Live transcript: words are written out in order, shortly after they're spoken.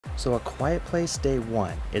So A Quiet Place Day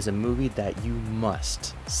One is a movie that you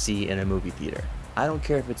must see in a movie theater. I don't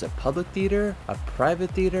care if it's a public theater, a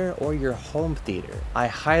private theater, or your home theater. I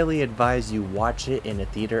highly advise you watch it in a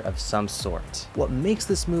theater of some sort. What makes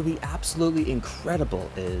this movie absolutely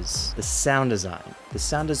incredible is the sound design. The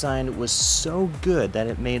sound design was so good that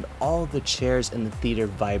it made all the chairs in the theater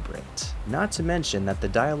vibrate. Not to mention that the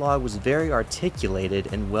dialogue was very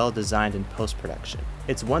articulated and well designed in post-production.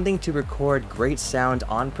 It's one thing to record great sound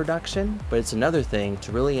on production, but it's another thing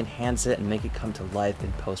to really enhance it and make it come to life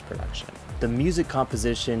in post-production. The music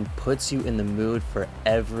composition puts you in the mood for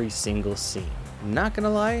every single scene. Not gonna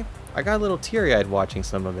lie, I got a little teary-eyed watching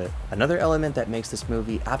some of it. Another element that makes this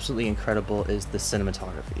movie absolutely incredible is the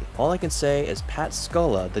cinematography. All I can say is Pat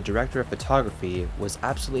Scola, the director of photography, was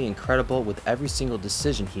absolutely incredible with every single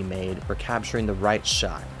decision he made for capturing the right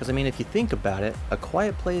shot. Because I mean, if you think about it, A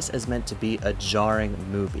Quiet Place is meant to be a jarring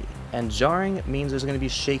movie. And jarring means there's going to be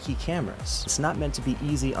shaky cameras. It's not meant to be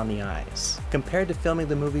easy on the eyes. Compared to filming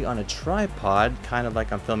the movie on a tripod, kind of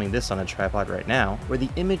like I'm filming this on a tripod right now, where the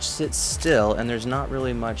image sits still and there's not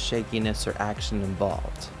really much shakiness or action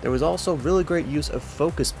involved. There was also really great use of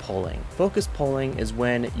focus pulling. Focus pulling is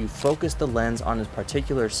when you focus the lens on a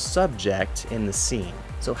particular subject in the scene.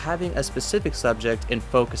 So having a specific subject in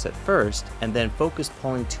focus at first, and then focus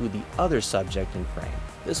pulling to the other subject in frame.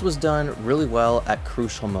 This was done really well at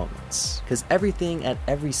crucial moments, because everything at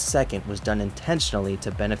every second was done intentionally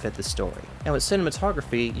to benefit the story. And with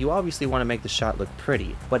cinematography, you obviously want to make the shot look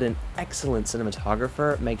pretty, but an excellent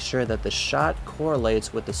cinematographer makes sure that the shot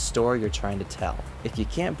correlates with the story you're trying to tell. If you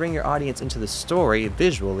can't bring your audience into the story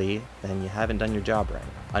visually, then you haven't done your job right.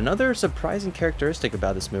 Another surprising characteristic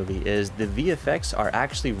about this movie is the VFX are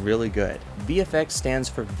actually really good. VFX stands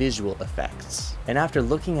for visual effects. And after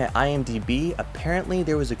looking at IMDB, apparently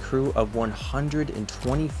there was a crew of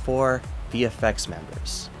 124 VFX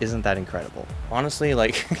members. Isn't that incredible? Honestly,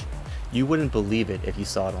 like, you wouldn't believe it if you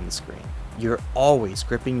saw it on the screen. You're always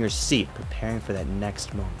gripping your seat, preparing for that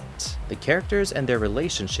next moment. The characters and their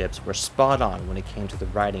relationships were spot on when it came to the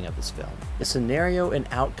writing of this film. The scenario and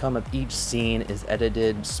outcome of each scene is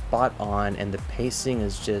edited spot on, and the pacing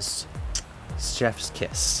is just chef's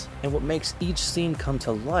kiss. And what makes each scene come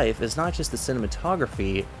to life is not just the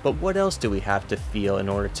cinematography, but what else do we have to feel in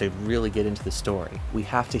order to really get into the story? We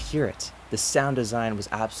have to hear it. The sound design was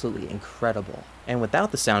absolutely incredible. And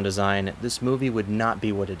without the sound design, this movie would not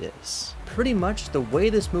be what it is. Pretty much the way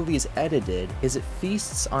this movie is edited is it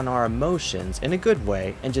feasts on our emotions in a good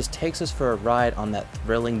way and just takes us for a ride on that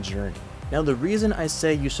thrilling journey. Now the reason I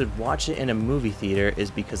say you should watch it in a movie theater is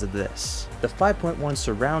because of this. The 5.1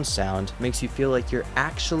 surround sound makes you feel like you're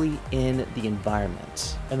actually in the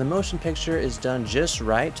environment. And the motion picture is done just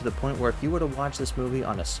right to the point where if you were to watch this movie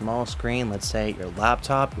on a small screen, let's say your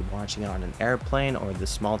laptop, you're watching it on an airplane, or the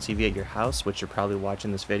small TV at your house, which you're probably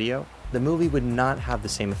watching this video, the movie would not have the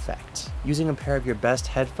same effect. Using a pair of your best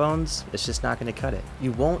headphones, it's just not going to cut it.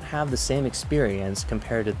 You won't have the same experience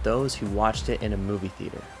compared to those who watched it in a movie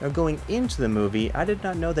theater. Now going into the movie, I did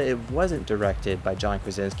not know that it wasn't directed by John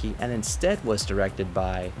Krasinski and instead was directed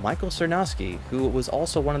by Michael Sarnoski, who was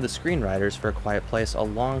also one of the screenwriters for A Quiet Place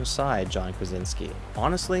alongside John Krasinski.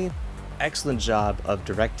 Honestly, excellent job of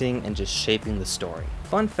directing and just shaping the story.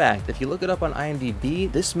 Fun fact, if you look it up on IMDb,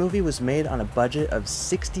 this movie was made on a budget of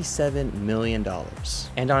 $67 million.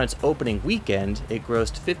 And on its opening weekend, it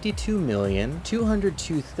grossed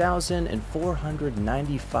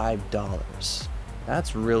 $52,202,495.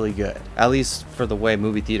 That's really good. At least for the way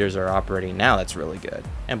movie theaters are operating now, that's really good.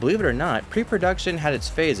 And believe it or not, pre-production had its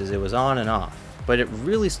phases. It was on and off. But it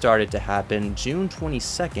really started to happen June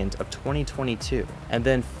 22nd of 2022. And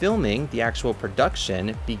then filming, the actual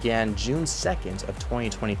production, began June 2nd of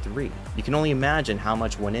 2023. You can only imagine how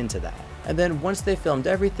much went into that. And then once they filmed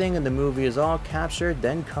everything and the movie is all captured,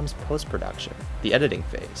 then comes post-production, the editing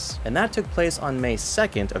phase. And that took place on May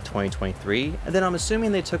 2nd of 2023, and then I'm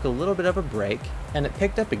assuming they took a little bit of a break, and it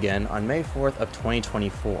picked up again on May 4th of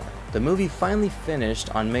 2024. The movie finally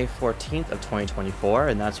finished on May 14th of 2024,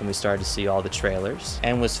 and that's when we started to see all the trailers,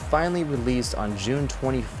 and was finally released on June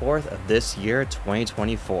 24th of this year,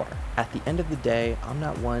 2024. At the end of the day, I'm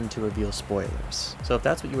not one to reveal spoilers, so if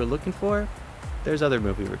that's what you were looking for, there's other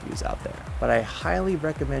movie reviews out there. But I highly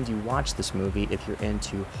recommend you watch this movie if you're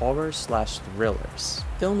into horror/thrillers.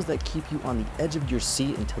 Films that keep you on the edge of your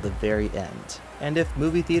seat until the very end. And if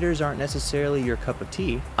movie theaters aren't necessarily your cup of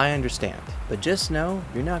tea, I understand. But just know,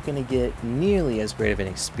 you're not going to get nearly as great of an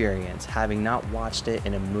experience having not watched it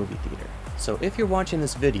in a movie theater. So if you're watching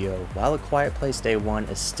this video while A Quiet Place Day One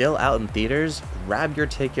is still out in theaters, grab your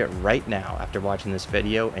ticket right now after watching this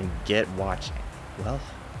video and get watching. Well,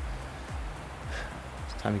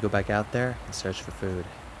 Time to go back out there and search for food.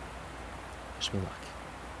 Wish me luck.